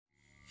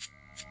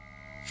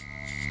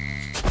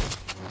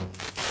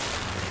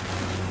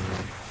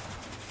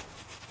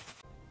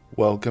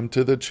Welcome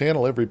to the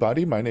channel,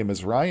 everybody. My name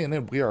is Ryan,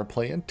 and we are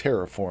playing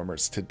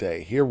Terraformers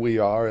today. Here we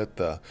are at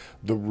the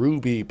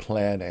Ruby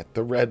planet,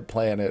 the red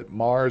planet,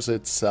 Mars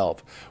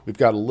itself. We've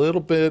got a little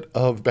bit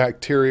of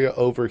bacteria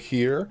over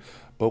here,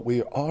 but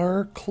we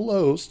are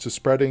close to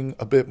spreading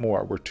a bit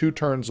more. We're 2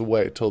 turns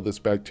away till this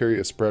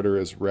bacteria spreader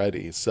is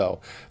ready.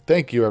 So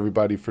thank you,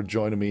 everybody, for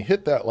joining me.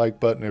 Hit that like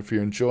button if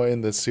you're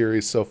enjoying this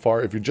series so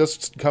far. If you're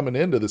just coming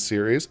into the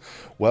series,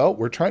 well,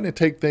 we're trying to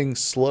take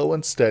things slow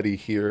and steady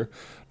here,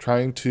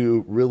 trying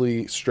to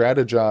really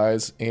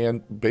strategize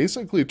and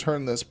basically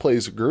turn this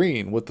place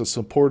green with the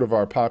support of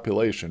our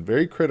population.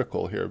 Very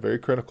critical here, very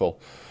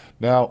critical.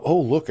 Now, oh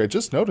look, I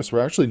just noticed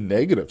we're actually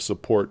negative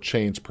support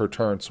change per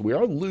turn, so we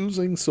are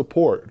losing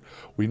support.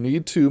 We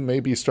need to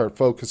maybe start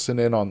focusing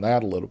in on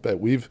that a little bit.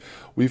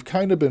 We've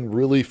kind of been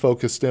really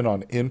focused in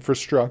on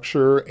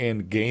infrastructure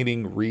and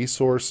gaining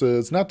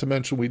resources. Not to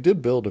mention we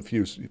did build a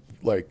few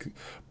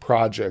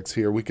projects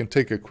here. We can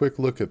take a quick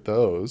look at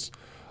those.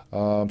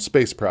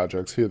 Space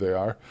projects, here they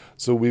are.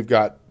 So we've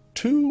got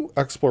 2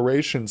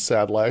 exploration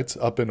satellites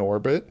up in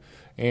orbit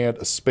and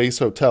a space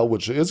hotel,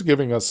 which is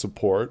giving us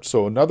support.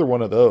 So another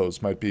one of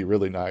those might be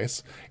really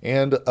nice.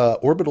 And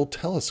orbital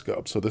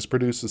telescope. So this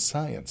produces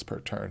science per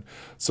turn.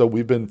 So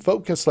we've been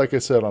focused, like I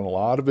said, on a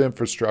lot of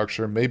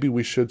infrastructure. Maybe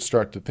we should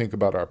start to think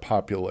about our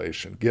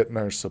population, getting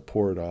our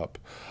support up.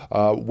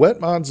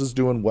 Wetmons is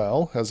doing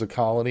well as a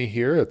colony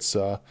here.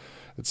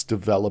 It's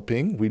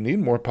developing. We need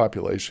more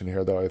population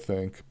here, though, I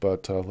think.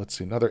 But let's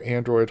see, another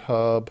Android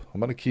hub. I'm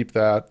going to keep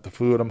that. The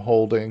food I'm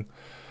holding.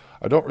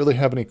 I don't really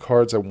have any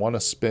cards I want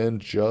to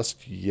spend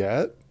just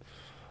yet.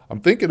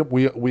 I'm thinking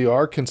we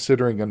are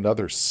considering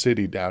another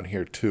city down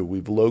here, too.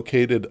 We've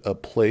located a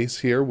place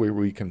here where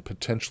we can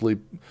potentially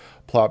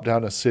plop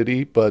down a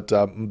city. But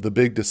the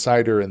big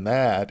decider in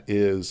that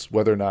is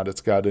whether or not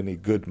it's got any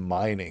good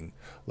mining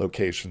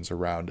locations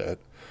around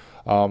it.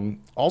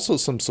 Also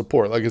some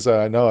support. Like I said,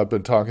 I know I've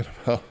been talking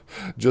about,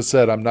 just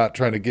said I'm not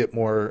trying to get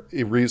more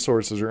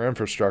resources or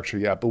infrastructure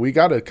yet, but we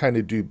got to kind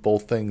of do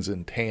both things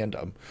in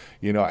tandem.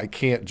 You know, I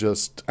can't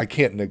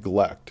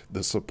neglect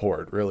the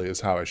support, really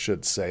is how I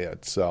should say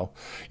it. So,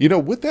 you know,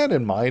 with that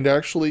in mind,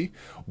 actually,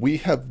 we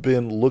have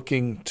been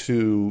looking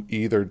to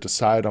either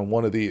decide on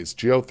one of these.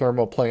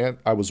 Geothermal plant.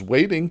 I was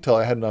waiting till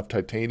I had enough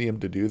titanium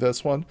to do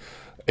this one.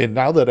 And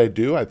now that I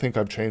do, I think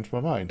I've changed my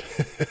mind.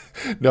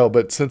 No,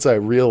 but since I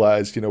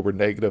realized, you know, we're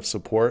negative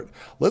support,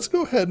 let's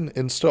go ahead and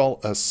install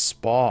a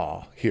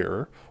spa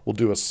here. We'll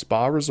do a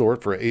spa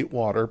resort for 8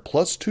 water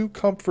plus 2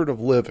 comfort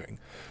of living.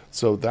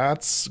 So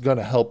that's going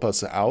to help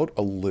us out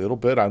a little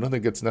bit. I don't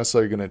think it's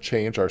necessarily going to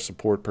change our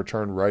support per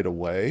turn right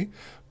away,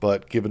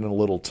 but given it a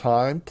little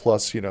time,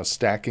 plus, you know,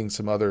 stacking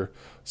some other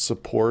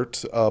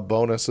support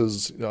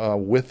bonuses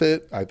with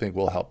it, I think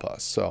will help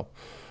us. So,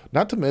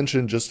 not to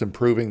mention just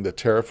improving the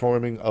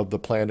terraforming of the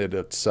planet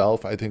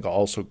itself, I think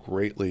also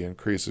greatly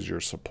increases your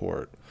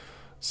support.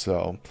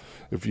 So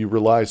if you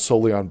rely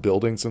solely on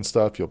buildings and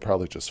stuff, you'll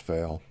probably just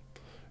fail.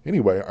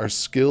 Anyway, our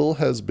skill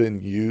has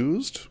been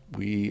used.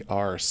 We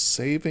are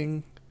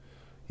saving.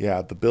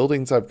 Yeah, the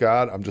buildings I've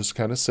got, I'm just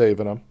kind of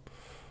saving them.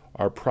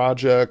 Our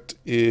project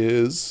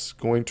is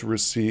going to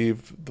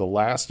receive the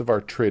last of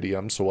our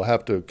tritium, so we'll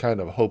have to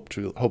kind of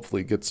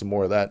hopefully get some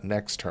more of that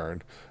next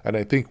turn, and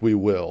I think we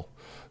will.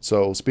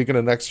 So speaking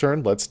of next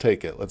turn, let's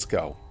take it. Let's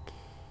go.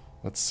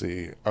 Let's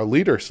see. Our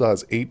leader still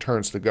has 8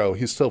 turns to go.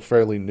 He's still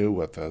fairly new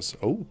with this.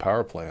 Oh,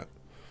 power plant.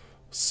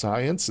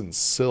 Science and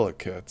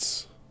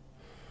silicates,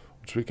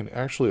 which we can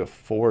actually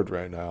afford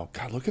right now.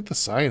 God, look at the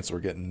science. We're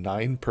getting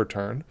 9 per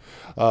turn.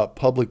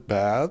 Public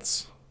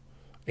baths.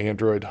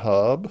 Android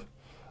hub.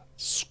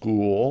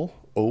 School.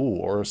 Oh,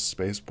 or a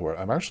spaceport.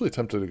 I'm actually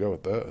tempted to go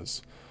with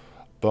those.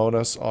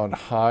 Bonus on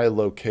high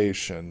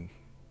location.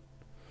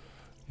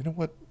 You know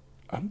what?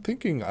 I'm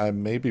thinking I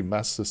maybe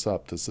messed this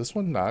up. Does this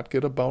one not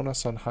get a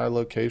bonus on high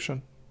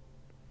location?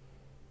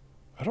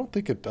 I don't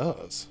think it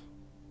does.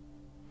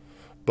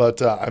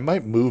 But I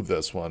might move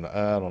this one.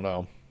 I don't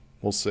know.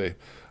 We'll see.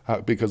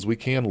 Because we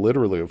can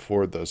literally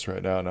afford this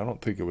right now, and I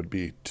don't think it would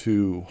be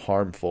too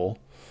harmful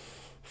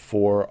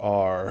for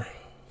our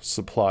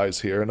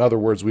supplies here. In other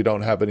words, we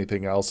don't have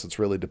anything else that's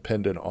really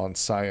dependent on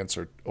science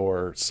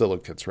or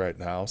silicates right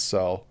now.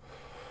 So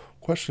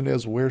question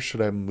is, where should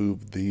I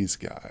move these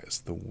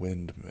guys? The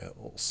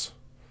windmills.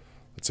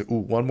 Let's see. Ooh,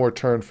 1 more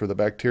turn for the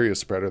bacteria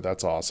spreader.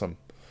 That's awesome.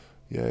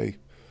 Yay.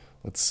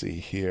 Let's see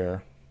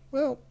here.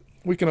 Well,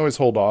 we can always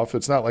hold off.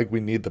 It's not like we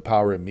need the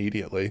power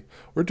immediately.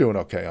 We're doing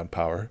okay on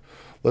power.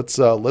 Let's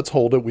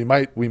hold it. We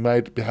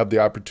might have the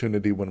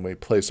opportunity when we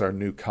place our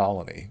new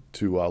colony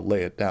to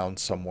lay it down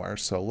somewhere.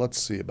 So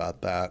let's see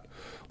about that.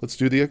 Let's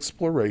do the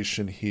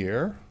exploration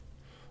here.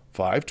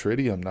 5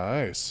 tritium.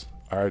 Nice.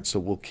 All right, so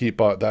we'll keep,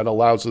 that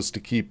allows us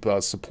to keep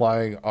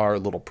supplying our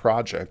little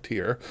project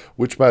here,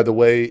 which, by the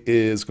way,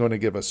 is going to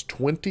give us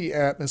 20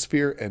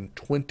 atmosphere and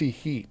 20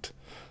 heat.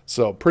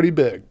 So pretty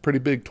big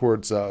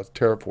towards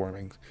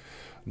terraforming.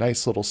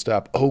 Nice little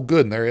step. Oh,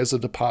 good, and there is a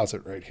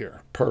deposit right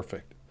here.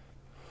 Perfect.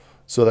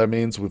 So that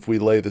means if we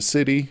lay the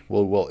city,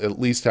 we'll at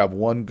least have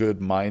 1 good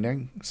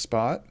mining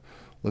spot.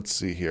 Let's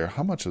see here.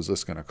 How much is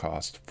this going to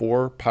cost?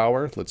 4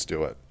 power? Let's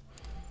do it.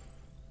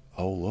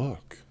 Oh,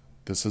 look.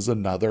 This is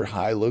another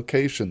high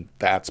location.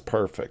 That's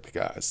perfect,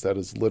 guys. That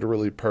is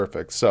literally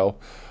perfect. So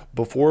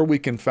before we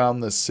can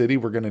found this city,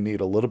 we're going to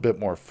need a little bit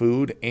more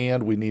food,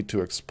 and we need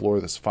to explore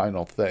this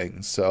final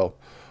thing. So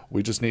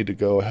we just need to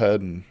go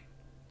ahead and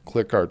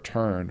click our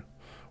turn,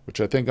 which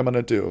I think I'm going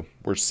to do.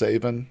 We're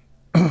saving.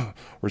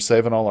 We're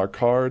saving all our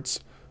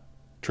cards.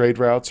 Trade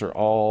routes are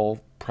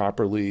all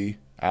properly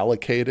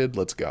allocated.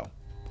 Let's go.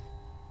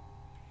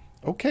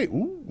 Okay,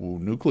 ooh,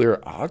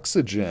 nuclear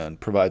oxygen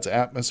provides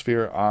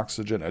atmosphere,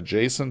 oxygen.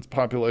 Adjacent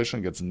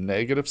population gets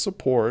negative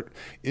support,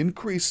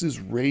 increases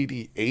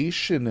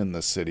radiation in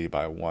the city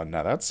by 1.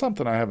 Now, that's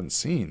something I haven't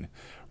seen.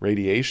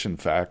 Radiation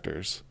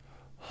factors.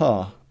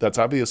 Huh, that's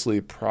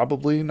obviously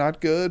probably not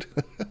good.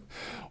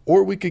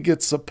 Or we could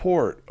get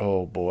support.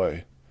 Oh,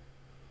 boy.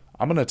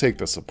 I'm going to take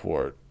the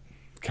support.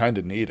 Kind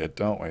of need it,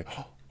 don't we?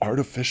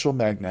 Artificial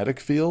magnetic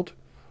field?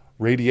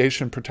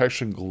 Radiation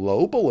protection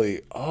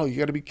globally? Oh, you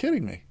got to be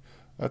kidding me.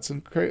 That's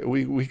incredible.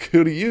 We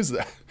could have used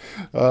that.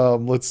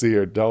 Let's see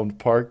here. Domed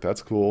Park.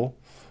 That's cool.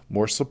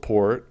 More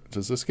support.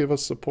 Does this give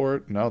us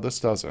support? No, this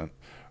doesn't.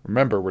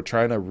 Remember, we're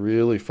trying to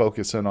really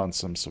focus in on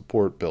some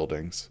support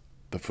buildings.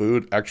 The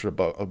food, extra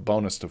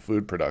bonus to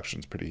food production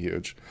is pretty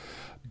huge.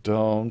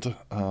 Domed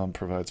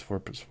provides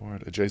 4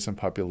 support. Adjacent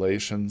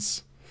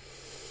populations.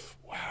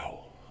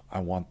 Wow. I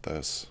want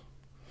this.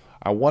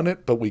 I want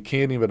it, but we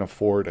can't even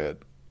afford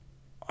it.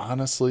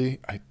 Honestly,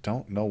 I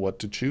don't know what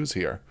to choose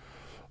here.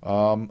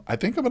 I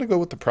think I'm going to go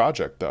with the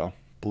project, though,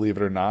 believe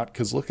it or not,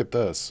 because look at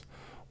this.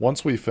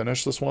 Once we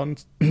finish this one,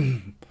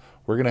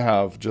 we're going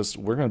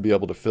to be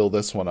able to fill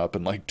this one up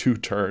in like 2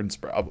 turns,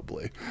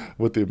 probably,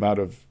 with the amount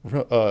of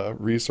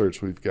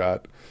research we've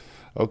got.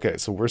 Okay,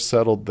 so we're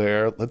settled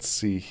there. Let's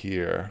see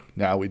here.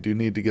 Now, we do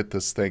need to get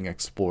this thing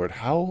explored.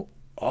 How?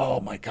 Oh,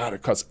 my God,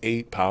 it costs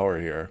 8 power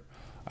here.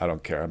 I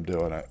don't care. I'm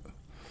doing it.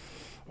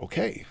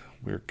 Okay,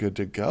 we're good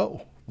to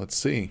go. Let's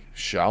see.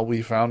 Shall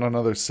we found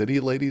another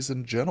city, ladies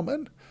and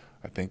gentlemen?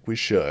 I think we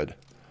should.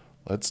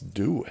 Let's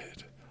do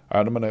it. All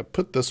right, I'm going to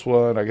put this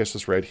one, I guess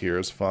this right here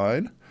is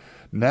fine.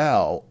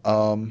 Now,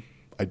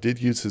 I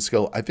did use his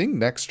skill. I think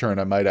next turn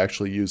I might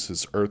actually use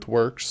his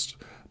earthworks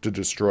to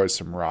destroy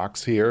some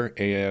rocks here.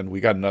 And we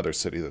got another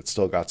city that's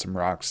still got some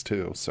rocks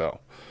too. So,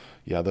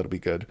 yeah, that'll be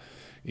good.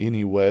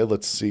 Anyway,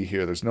 let's see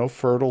here. There's no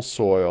fertile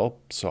soil,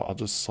 so I'll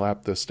just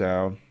slap this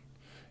down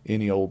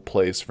any old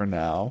place for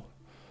now.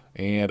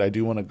 And I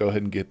do want to go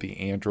ahead and get the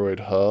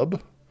Android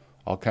hub.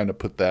 I'll kind of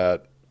put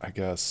that, I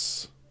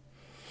guess,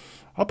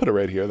 I'll put it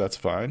right here. That's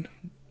fine.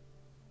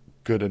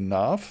 Good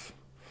enough.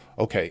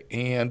 Okay,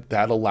 and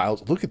that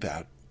allows, look at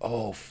that.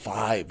 Oh,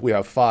 5. We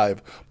have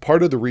 5.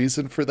 Part of the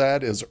reason for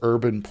that is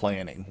urban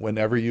planning.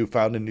 Whenever you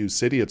found a new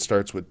city, it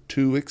starts with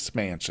 2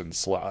 expansion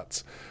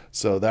slots.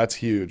 So that's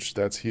huge.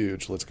 That's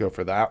huge. Let's go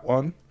for that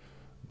one.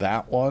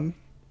 That one.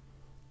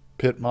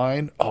 Pit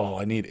mine. Oh,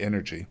 I need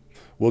energy.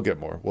 We'll get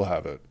more. We'll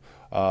have it.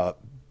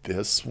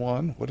 This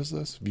one, what is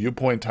this?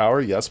 Viewpoint tower,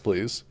 yes,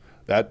 please.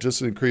 That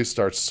just increased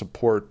our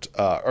support,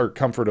 or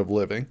comfort of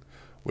living,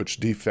 which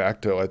de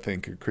facto, I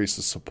think,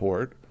 increases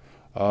support.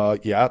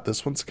 Yeah,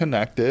 this one's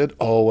connected.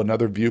 Oh,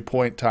 another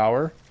viewpoint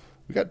tower.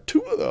 We got 2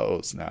 of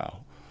those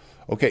now.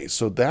 Okay,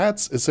 so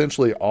that's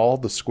essentially all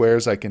the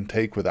squares I can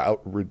take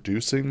without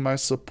reducing my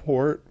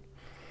support.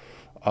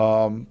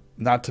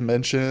 Not to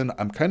mention,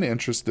 I'm kind of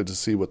interested to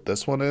see what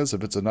this one is.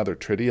 If it's another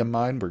tritium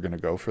mine, we're going to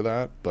go for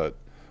that, but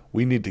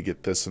we need to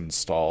get this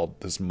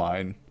installed, this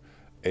mine,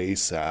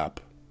 ASAP.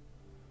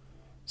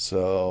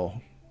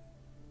 So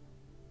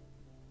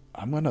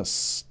I'm going to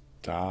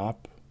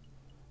stop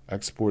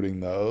exporting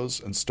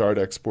those and start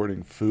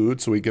exporting food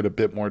so we get a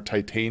bit more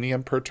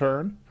titanium per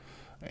turn.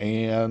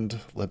 And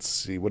let's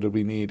see, what do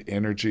we need?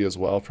 Energy as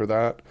well for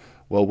that?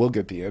 Well, we'll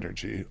get the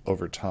energy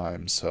over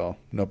time, so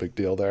no big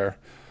deal there.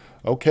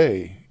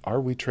 Okay, are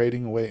we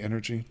trading away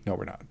energy? No,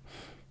 we're not.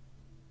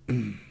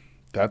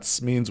 That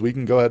means we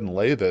can go ahead and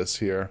lay this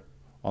here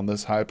on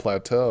this high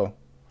plateau.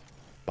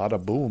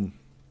 Bada boom.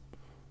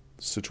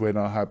 Situated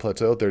on a high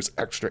plateau. There's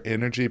extra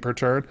energy per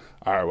turn.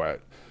 All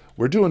right.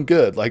 We're doing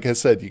good. Like I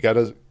said, you got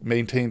to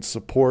maintain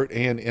support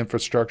and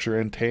infrastructure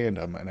in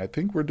tandem, and I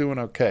think we're doing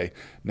okay.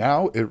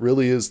 Now it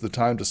really is the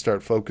time to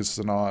start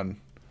focusing on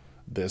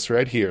this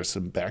right here,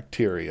 some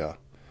bacteria.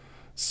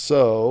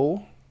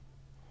 So,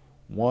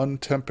 one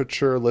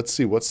temperature, let's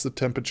see, what's the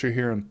temperature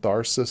here in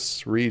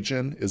Tharsis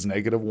region is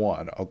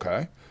 -1.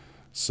 Okay,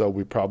 so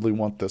we probably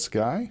want this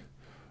guy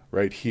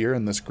right here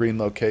in this green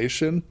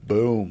location.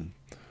 Boom.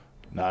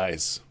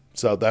 Nice.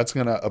 So that's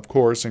going to, of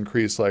course,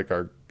 increase like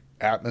our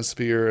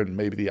atmosphere and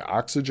maybe the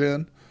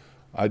oxygen.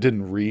 I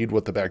didn't read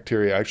what the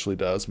bacteria actually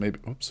does. Maybe,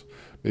 oops,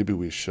 maybe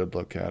we should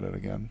look at it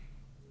again.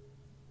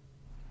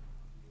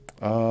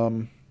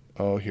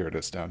 Oh, here it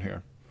is down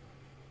here.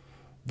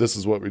 This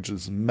is what we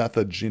just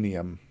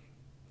methagenium.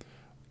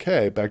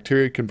 Okay,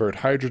 bacteria convert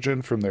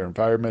hydrogen from their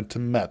environment to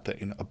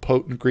methane, a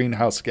potent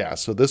greenhouse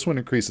gas. So this one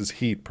increases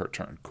heat per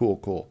turn. Cool,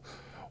 cool.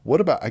 What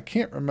about, I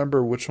can't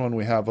remember which one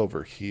we have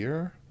over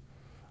here.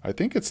 I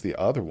think it's the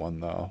other one,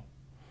 though.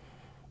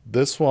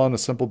 This one, a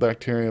simple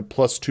bacterium,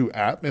 +2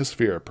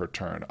 atmosphere per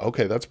turn.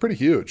 Okay, that's pretty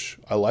huge.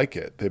 I like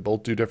it. They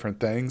both do different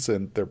things,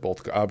 and they're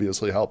both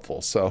obviously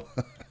helpful. So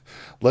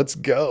let's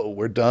go.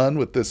 We're done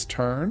with this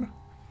turn.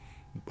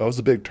 That was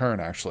a big turn,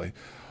 actually.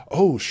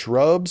 Oh,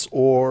 shrubs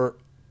or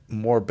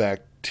more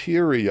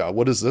bacteria.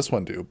 What does this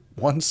one do?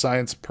 1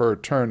 science per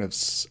turn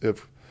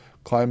if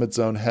climate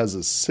zone has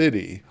a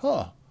city.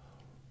 Huh.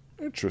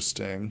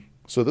 Interesting.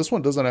 So this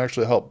one doesn't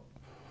actually help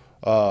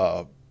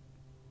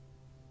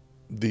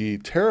the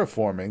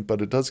terraforming,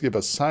 but it does give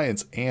us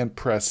science and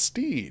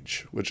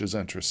prestige, which is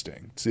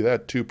interesting. See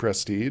that? 2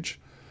 prestige.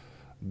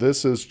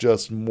 This is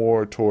just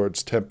more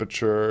towards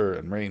temperature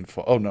and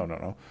rainfall. Oh, no, no,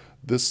 no.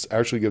 This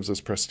actually gives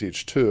us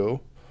prestige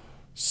 2.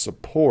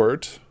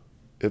 Support,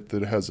 if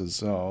it has a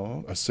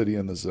zone, a city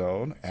in the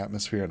zone,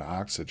 atmosphere and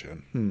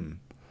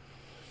oxygen.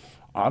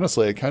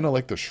 Honestly, I kind of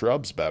like the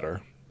shrubs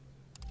better.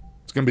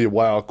 It's going to be a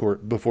while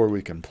before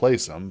we can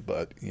place them,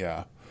 but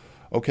yeah.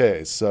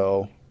 Okay,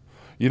 so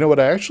you know what?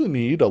 I actually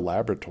need a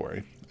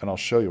laboratory, and I'll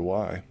show you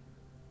why.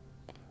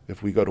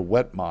 If we go to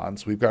wet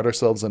mons, we've got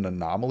ourselves an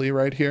anomaly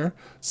right here.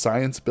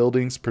 Science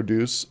buildings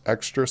produce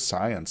extra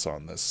science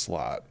on this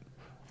slot.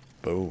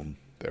 Boom.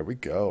 There we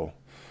go.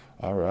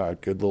 All right,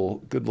 good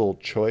little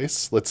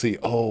choice. Let's see.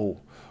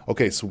 Oh,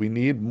 okay, so we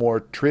need more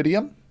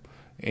tritium.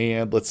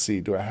 And let's see,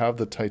 do I have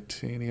the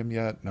titanium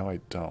yet? No, I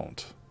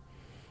don't.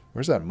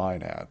 Where's that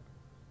mine at?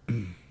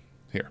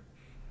 Here.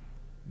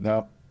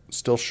 No,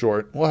 still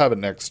short. We'll have it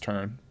next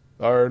turn.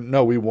 Or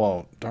no, we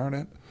won't. Darn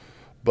it.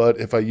 But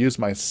if I use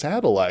my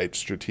satellite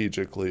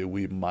strategically,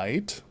 we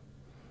might.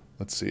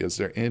 Let's see, is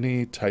there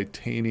any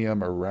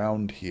titanium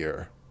around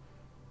here?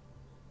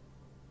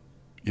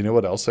 You know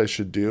what else I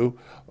should do?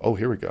 Oh,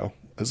 here we go.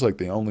 This is like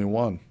the only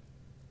one.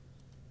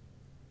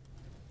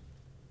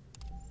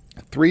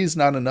 3 is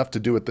not enough to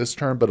do it this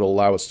turn, but it'll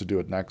allow us to do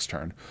it next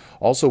turn.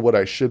 Also, what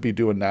I should be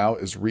doing now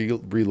is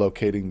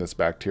relocating this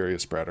bacteria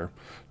spreader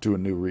to a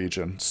new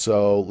region.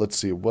 So let's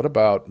see, what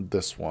about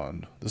this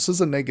one? This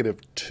is a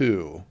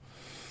 -2.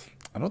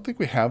 I don't think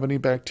we have any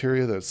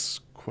bacteria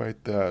that's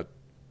quite that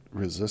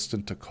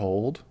resistant to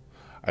cold.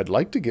 I'd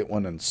like to get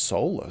one in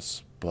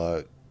Solus,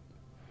 but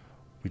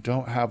we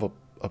don't have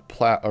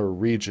a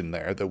region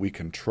there that we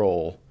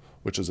control,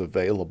 which is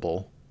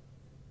available.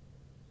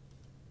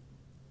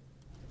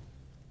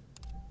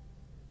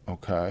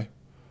 Okay.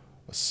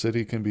 A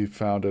city can be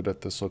founded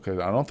at this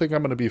location. I don't think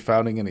I'm going to be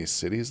founding any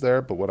cities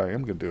there, but what I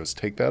am going to do is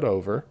take that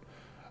over.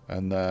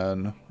 And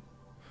then,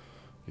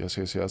 yes,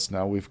 yes, yes.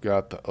 Now we've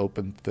got the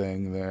open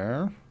thing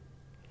there.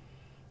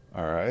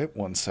 All right,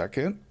 1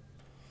 second.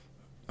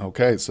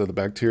 Okay, so the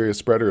bacteria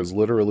spreader is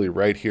literally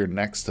right here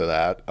next to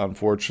that.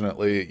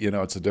 Unfortunately, you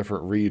know, it's a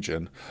different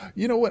region.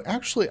 You know what?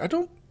 Actually, I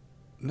don't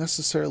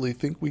necessarily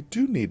think we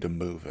do need to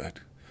move it.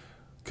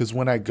 Because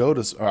when I go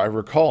to, I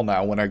recall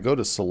now, when I go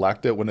to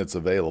select it when it's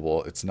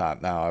available, it's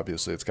not now,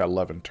 obviously. It's got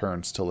 11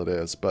 turns till it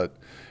is. But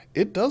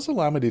it does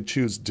allow me to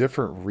choose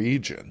different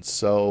regions.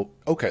 So,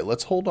 okay,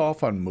 let's hold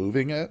off on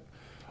moving it.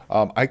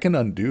 I can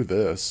undo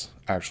this.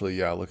 Actually,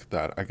 yeah, look at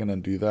that. I can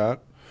undo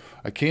that.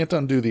 I can't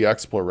undo the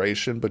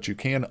exploration, but you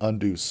can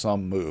undo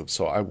some moves.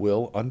 So I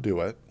will undo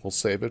it. We'll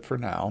save it for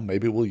now.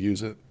 Maybe we'll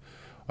use it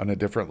on a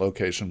different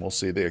location. We'll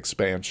see the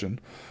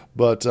expansion.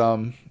 But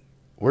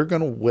we're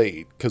going to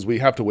wait because we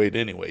have to wait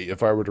anyway.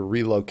 If I were to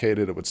relocate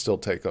it, it would still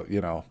take,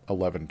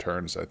 11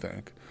 turns, I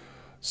think.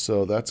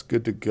 So that's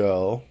good to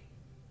go.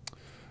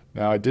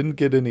 Now, I didn't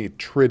get any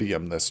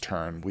tritium this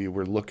turn. We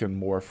were looking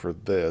more for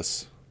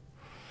this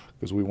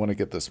because we want to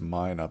get this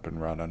mine up and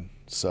running.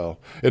 So,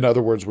 in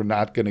other words, we're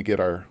not going to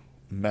get our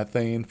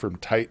methane from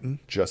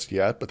Titan just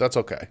yet, but that's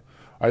okay.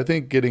 I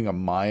think getting a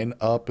mine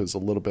up is a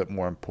little bit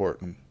more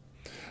important.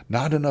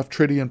 Not enough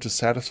tritium to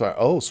satisfy.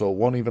 Oh, so it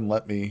won't even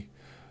let me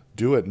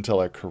do it until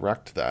I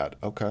correct that.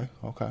 Okay,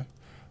 okay.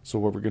 So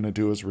what we're going to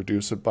do is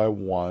reduce it by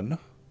 1,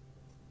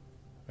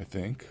 I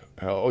think.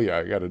 Oh, yeah,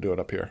 I got to do it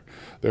up here.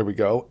 There we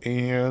go.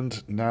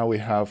 And now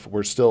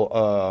we're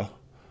still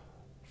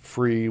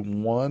free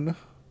 1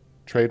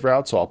 trade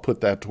route, so I'll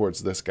put that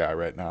towards this guy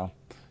right now.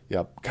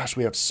 Yep. Gosh,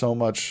 we have so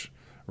much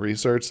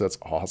research. That's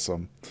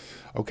awesome.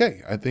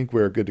 Okay, I think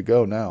we're good to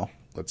go now.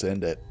 Let's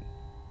end it.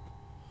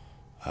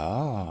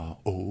 Oh,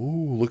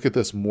 look at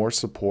this. More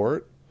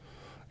support.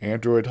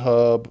 Android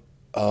hub.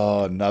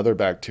 Another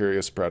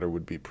bacteria spreader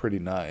would be pretty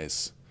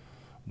nice.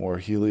 More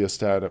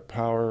heliostatic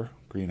power.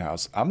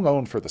 Greenhouse. I'm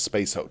going for the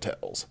space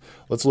hotels.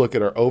 Let's look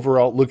at our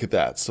overall. Look at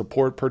that.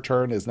 Support per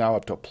turn is now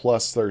up to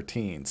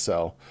 +13.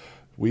 So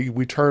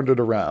we turned it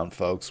around,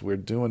 folks. We're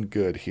doing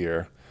good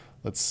here.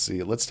 Let's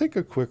see. Let's take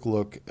a quick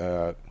look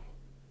at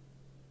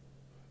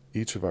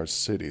each of our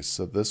cities.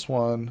 So this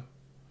one,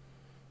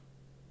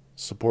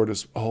 support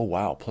is, oh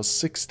wow,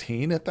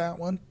 +16 at that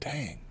one?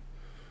 Dang.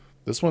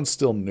 This one's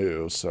still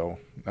new, so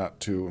not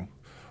too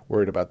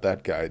worried about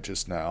that guy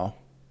just now.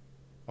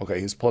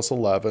 Okay, he's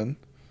 +11.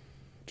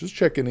 Just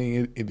checking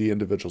the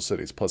individual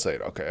cities,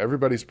 +8. Okay,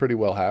 everybody's pretty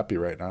well happy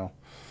right now.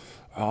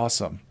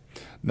 Awesome.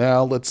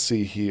 Now, let's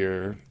see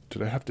here.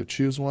 Did I have to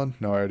choose one?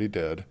 No, I already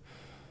did.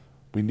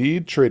 We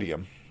need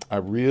tritium. I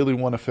really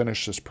want to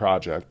finish this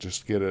project.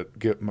 Just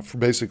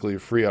basically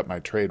free up my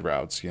trade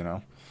routes, you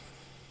know.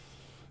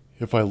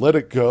 If I let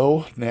it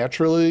go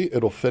naturally,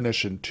 it'll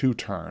finish in 2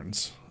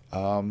 turns.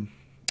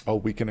 Oh,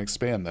 we can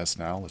expand this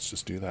now. Let's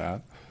just do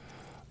that.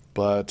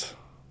 But,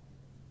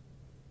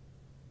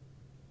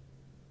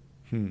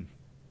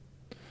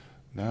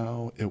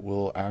 now it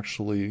will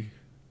actually,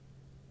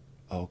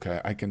 okay,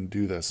 I can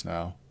do this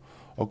now.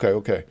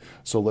 Okay.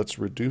 So let's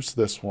reduce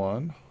this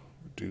one,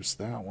 reduce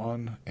that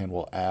one, and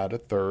we'll add a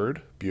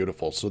 3rd.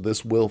 Beautiful. So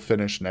this will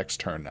finish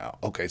next turn now.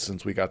 Okay,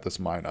 since we got this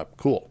mine up.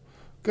 Cool.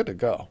 Good to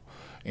go.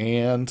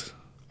 And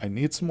I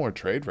need some more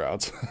trade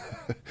routes.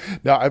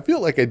 Now, I feel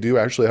like I do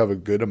actually have a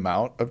good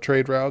amount of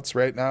trade routes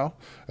right now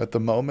at the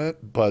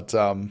moment, but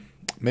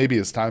maybe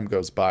as time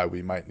goes by,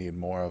 we might need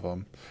more of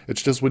them.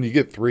 It's just when you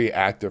get 3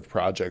 active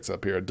projects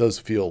up here, it does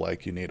feel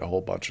like you need a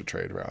whole bunch of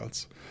trade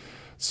routes.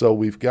 So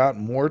we've got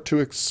more to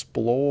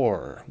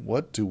explore.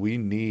 What do we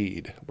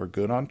need? We're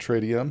good on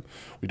tritium.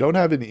 We don't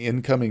have any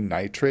incoming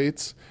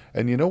nitrates.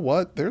 And you know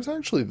what? There's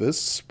actually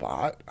this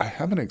spot. I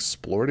haven't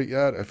explored it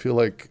yet. I feel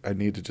like I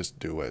need to just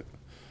do it.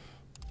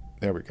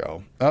 There we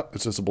go. Oh,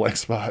 it's just a blank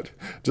spot.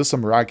 Just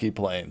some rocky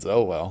plains.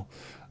 Oh, well.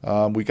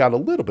 We got a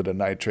little bit of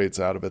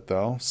nitrates out of it,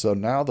 though. So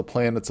now the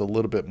planet's a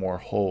little bit more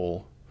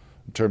whole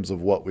in terms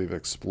of what we've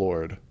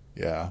explored.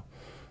 Yeah,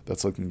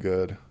 that's looking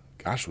good.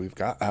 Gosh, we've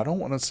got, I don't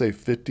want to say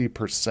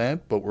 50%,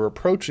 but we're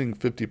approaching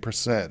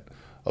 50%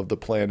 of the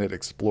planet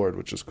explored,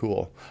 which is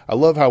cool. I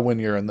love how when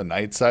you're in the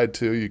night side,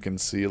 too, you can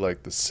see,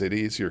 like, the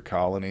cities, your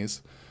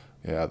colonies.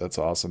 Yeah, that's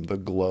awesome. The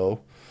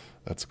glow.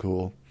 That's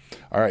cool.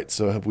 All right,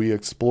 so have we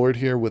explored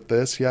here with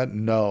this yet?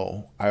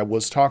 No. I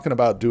was talking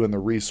about doing the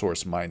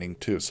resource mining,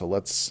 too, so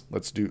let's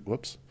do,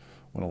 whoops,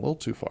 went a little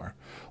too far.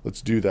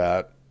 Let's do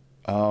that.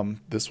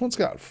 This one's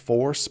got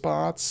 4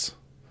 spots.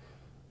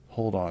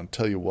 Hold on,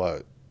 tell you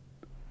what.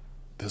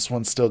 This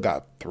one's still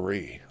got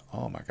 3.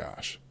 Oh my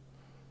gosh.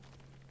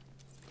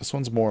 This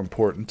one's more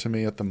important to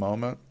me at the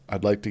moment.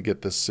 I'd like to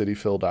get this city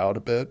filled out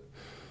a bit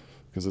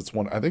because it's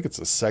one, I think it's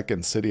the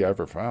 2nd city I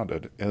ever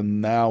founded.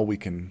 And now we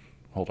can,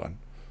 hold on.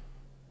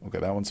 Okay,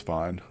 that one's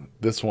fine.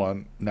 This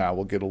one, now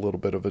we'll get a little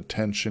bit of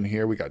attention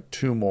here. We got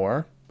 2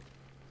 more.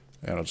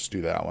 And I'll just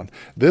do that one.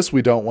 This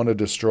we don't want to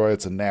destroy.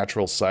 It's a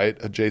natural site.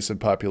 Adjacent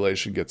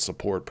population gets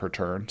support per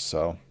turn,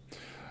 so...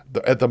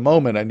 At the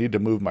moment, I need to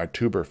move my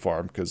tuber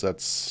farm because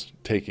that's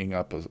taking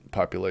up a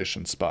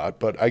population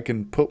spot. But I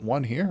can put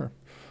one here.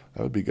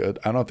 That would be good.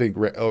 I don't think...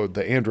 Oh,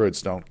 the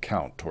androids don't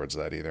count towards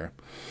that either.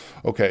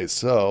 Okay,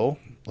 so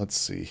let's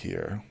see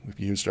here. We've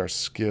used our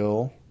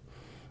skill.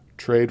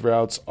 Trade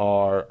routes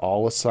are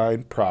all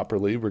assigned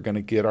properly. We're going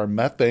to get our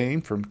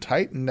methane from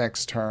Titan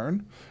next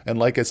turn. And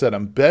like I said,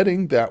 I'm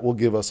betting that will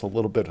give us a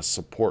little bit of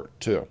support,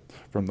 too,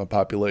 from the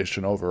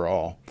population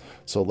overall.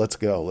 So let's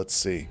go. Let's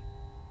see.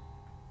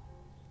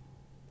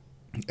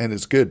 And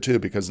it's good, too,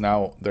 because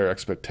now their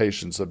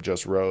expectations have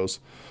just rose.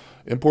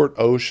 Import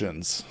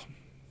oceans.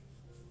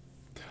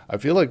 I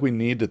feel like we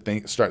need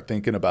to start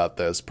thinking about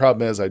this.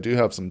 Problem is, I do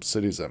have some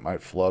cities that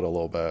might flood a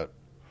little bit.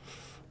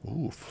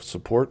 Ooh,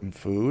 support and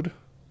food.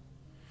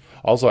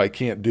 Also, I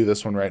can't do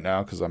this one right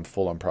now because I'm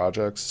full on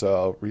projects.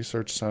 So,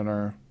 research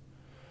center,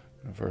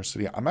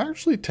 university. I'm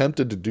actually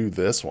tempted to do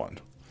this one.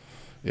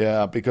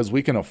 Yeah, because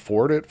we can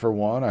afford it for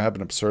one. I have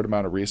an absurd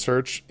amount of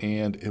research,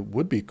 and it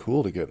would be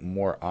cool to get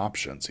more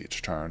options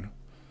each turn.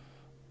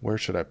 Where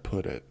should I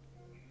put it?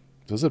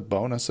 Does it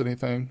bonus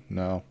anything?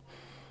 No.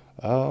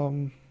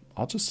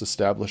 I'll just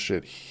establish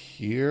it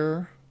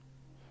here.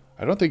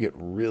 I don't think it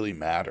really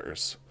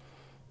matters.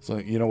 So,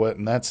 you know what?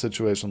 In that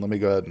situation, let me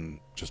go ahead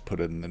and just put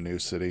it in the new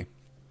city.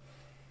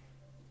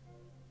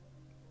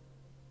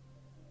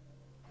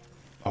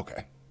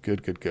 Okay.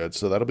 Good.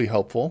 So that'll be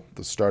helpful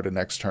to start a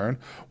next turn.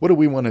 What do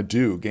we want to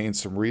do? Gain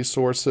some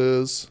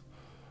resources.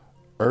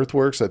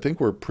 Earthworks. I think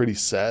we're pretty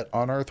set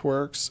on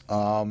earthworks.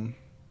 Or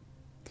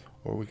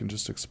we can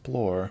just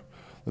explore.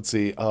 Let's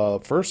see.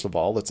 First of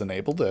all, let's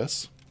enable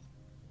this.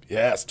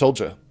 Yes, told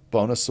you.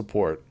 Bonus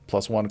support.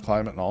 +1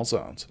 climate in all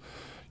zones.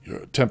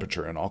 Your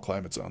temperature in all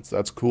climate zones.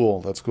 That's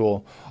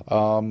cool.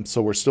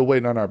 So we're still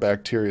waiting on our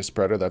bacteria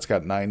spreader. That's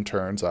got 9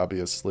 turns,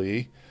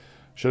 obviously.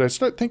 Should I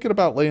start thinking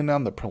about laying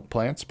down the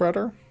plant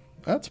spreader?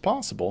 That's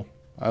possible.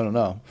 I don't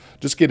know.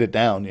 Just get it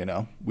down, you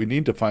know. We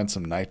need to find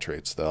some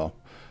nitrates, though.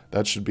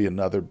 That should be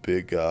another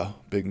big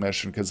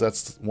mission, because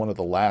that's one of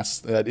the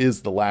last, that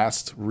is the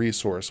last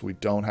resource we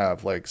don't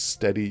have, like,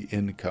 steady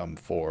income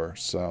for.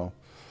 So,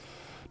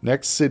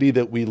 next city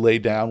that we lay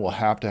down will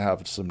have to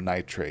have some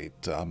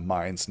nitrate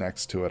mines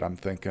next to it, I'm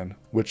thinking.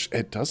 Which,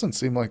 it doesn't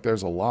seem like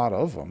there's a lot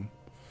of them,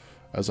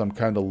 as I'm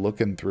kind of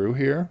looking through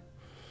here.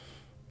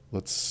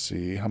 Let's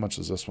see, how much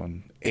is this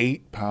one?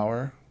 8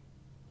 power.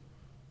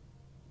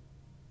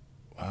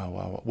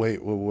 Wow.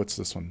 Wait, what's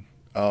this one?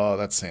 Oh,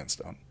 that's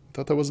sandstone. I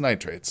thought that was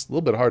nitrates. A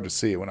little bit hard to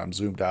see when I'm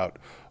zoomed out.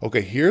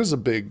 Okay, here's a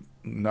big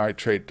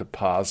nitrate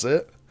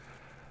deposit.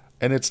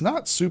 And it's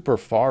not super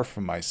far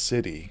from my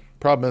city.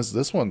 Problem is,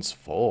 this one's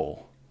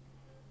full.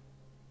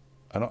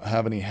 I don't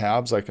have any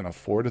halves I can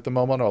afford at the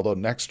moment, although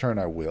next turn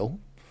I will.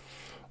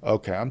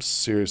 Okay, I'm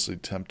seriously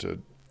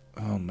tempted.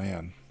 Oh,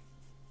 man.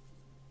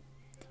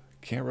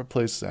 Can't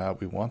replace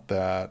that. We want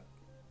that.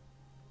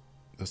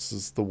 This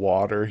is the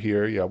water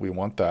here. Yeah, we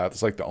want that.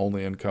 It's like the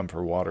only income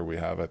for water we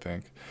have, I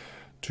think.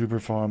 To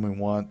perform, we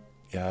want...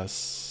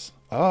 Yes.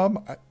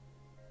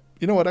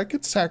 You know what? I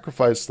could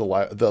sacrifice the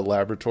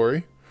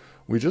laboratory.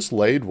 We just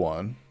laid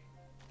one.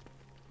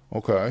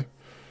 Okay.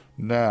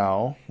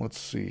 Now, let's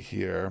see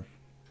here.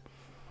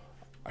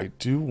 I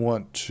do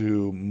want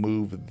to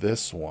move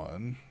this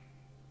one,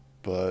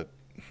 but,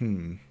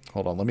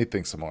 hold on, let me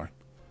think some more.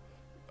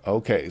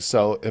 Okay,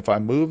 so if I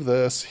move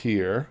this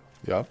here,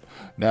 yep.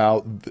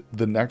 Now,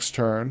 the next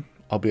turn,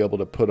 I'll be able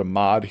to put a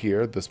mod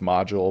here, this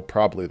module,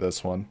 probably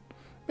this one.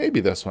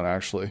 Maybe this one,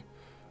 actually.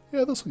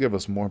 Yeah, this will give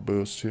us more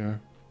boost here.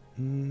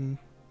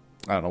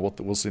 I don't know,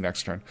 we'll see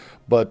next turn.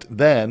 But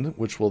then,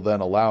 which will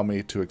then allow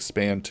me to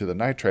expand to the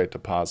nitrate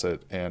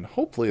deposit and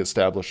hopefully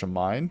establish a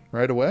mine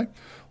right away.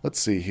 Let's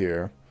see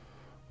here.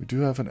 We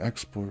do have an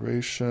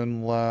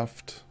exploration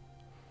left.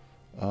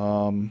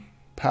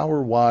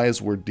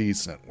 Power-wise, we're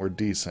decent. We're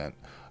decent.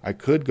 I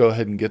could go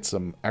ahead and get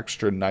some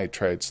extra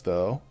nitrates,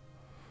 though.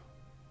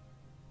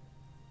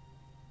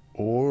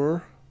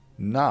 Or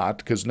not,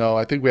 because no,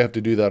 I think we have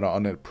to do that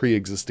on a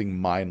pre-existing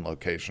mine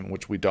location,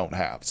 which we don't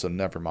have, so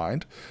never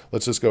mind.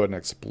 Let's just go ahead and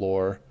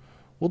explore.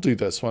 We'll do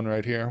this one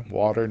right here.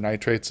 Water,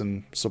 nitrates,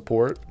 and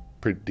support.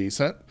 Pretty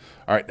decent.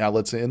 All right, now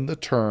let's end the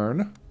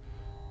turn.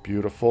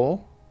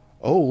 Beautiful.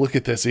 Oh, look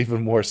at this,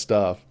 even more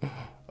stuff.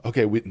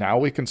 Okay, now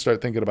we can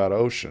start thinking about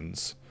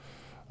oceans.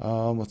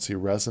 Let's see,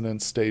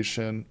 resonance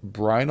station.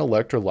 Brine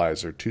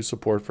electrolyzer, 2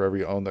 support for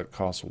every own that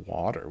costs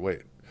water.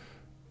 Wait,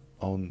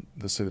 own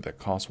the city that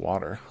costs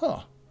water.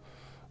 Huh.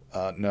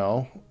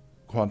 No.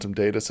 Quantum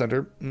data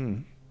center.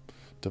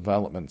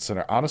 Development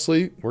center.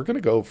 Honestly, we're going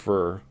to go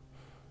for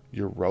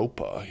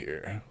Europa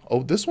here.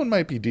 Oh, this one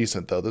might be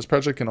decent, though. This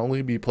project can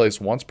only be placed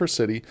once per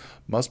city.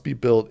 Must be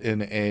built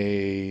in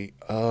a...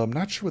 I'm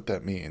not sure what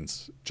that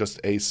means.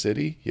 Just a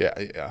city?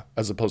 Yeah.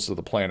 As opposed to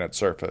the planet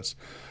surface.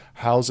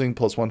 Housing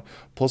 +1.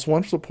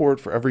 +1 support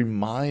for every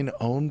mine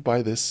owned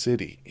by this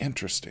city.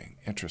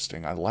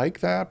 Interesting. I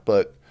like that,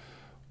 but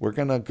we're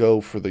going to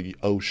go for the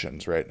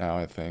oceans right now,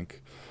 I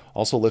think.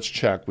 Also, let's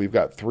check. We've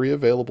got 3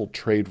 available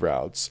trade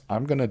routes.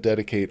 I'm going to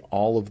dedicate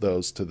all of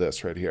those to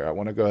this right here. I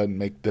want to go ahead and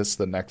make this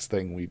the next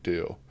thing we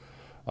do.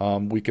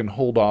 We can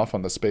hold off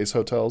on the space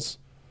hotels.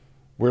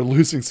 We're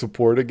losing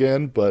support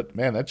again, but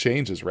man, that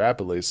changes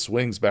rapidly.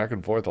 Swings back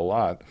and forth a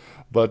lot.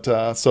 But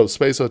so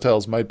space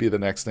hotels might be the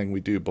next thing we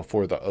do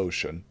before the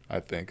ocean. I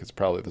think it's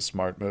probably the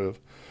smart move.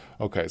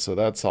 Okay, so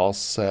that's all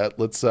set.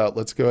 Let's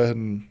go ahead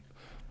and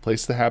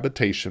place the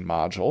habitation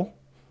module.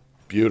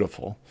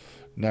 Beautiful.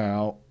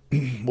 Now,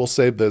 we'll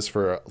save this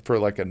for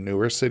like a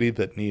newer city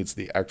that needs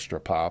the extra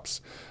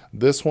pops.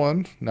 This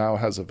one now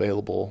has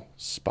available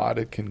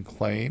spotted can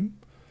claim.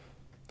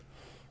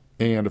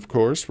 And of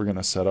course, we're going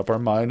to set up our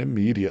mine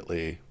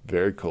immediately.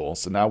 Very cool.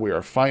 So now we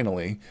are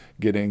finally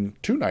getting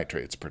 2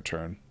 nitrates per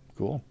turn.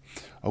 Cool.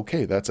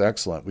 Okay, that's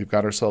excellent. We've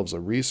got ourselves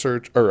a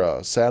research or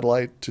a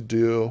satellite to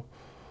do.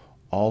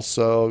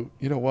 Also,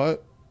 you know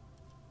what?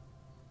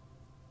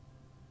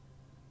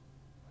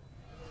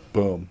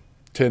 Boom.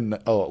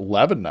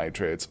 11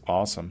 nitrates.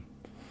 Awesome.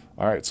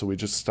 All right, so we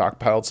just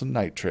stockpiled some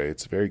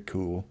nitrates. Very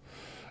cool.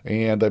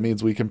 And that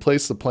means we can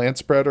place the plant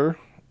spreader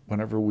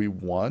whenever we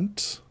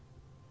want.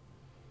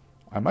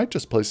 I might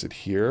just place it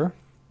here.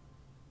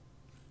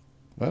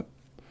 What?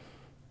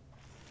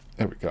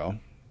 There we go.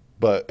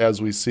 But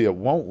as we see, it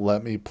won't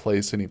let me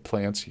place any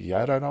plants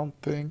yet, I don't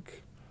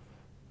think.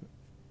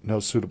 No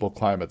suitable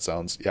climate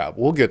zones. Yeah,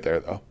 we'll get there,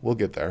 though. We'll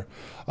get there.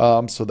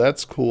 So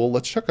that's cool.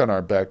 Let's check on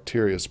our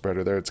bacteria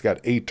spreader there. It's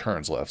got 8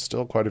 turns left.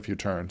 Still quite a few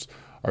turns.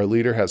 Our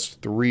leader has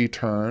 3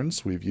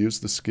 turns. We've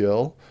used the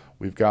skill.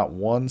 We've got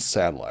 1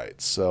 satellite.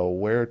 So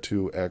where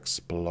to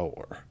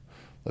explore?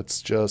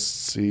 Let's just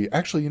see.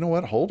 Actually, you know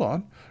what? Hold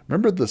on.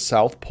 Remember the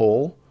South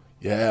Pole?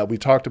 Yeah, we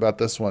talked about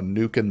this one.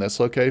 Nuke in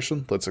this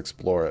location. Let's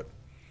explore it.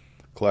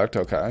 Collect.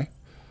 Okay.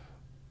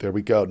 There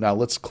we go. Now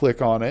let's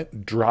click on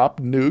it.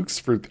 Drop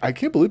nukes for, I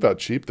can't believe how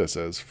cheap this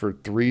is, for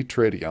 3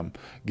 tritium.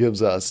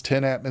 Gives us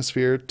 10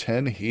 atmosphere,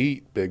 10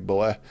 heat, big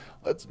boy.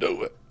 Let's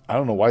do it. I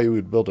don't know why you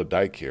would build a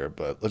dike here,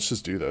 but let's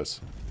just do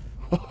this.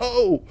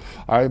 Oh,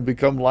 I have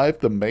become life,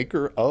 the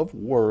maker of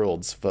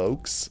worlds,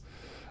 folks.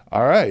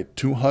 All right,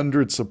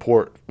 200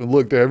 support.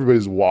 Look,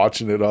 everybody's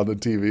watching it on the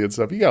TV and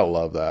stuff. You gotta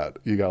love that.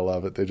 You gotta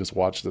love it. They just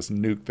watch this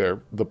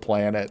nuke the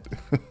planet.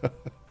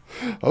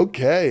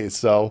 Okay,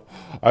 so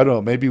I don't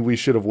know, maybe we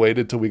should have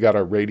waited till we got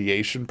our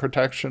radiation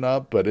protection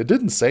up, but it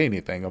didn't say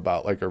anything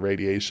about like a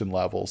radiation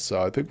level,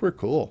 so I think we're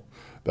cool.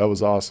 That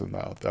was awesome,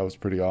 though. That was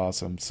pretty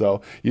awesome.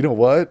 So, you know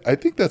what? I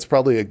think that's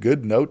probably a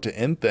good note to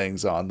end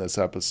things on this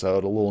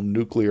episode. A little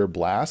nuclear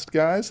blast,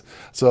 guys.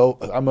 So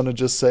I'm going to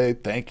just say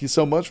thank you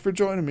so much for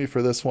joining me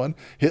for this one.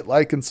 Hit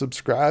like and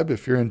subscribe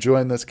if you're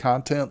enjoying this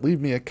content.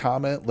 Leave me a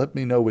comment. Let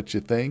me know what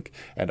you think.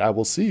 And I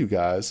will see you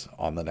guys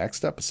on the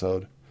next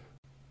episode.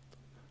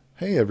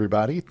 Hey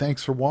everybody,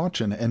 thanks for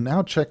watching, and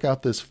now check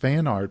out this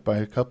fan art by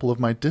a couple of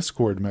my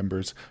Discord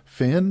members,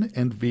 Finn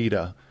and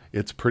Vita.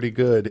 It's pretty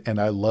good,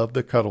 and I love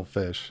the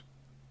cuttlefish.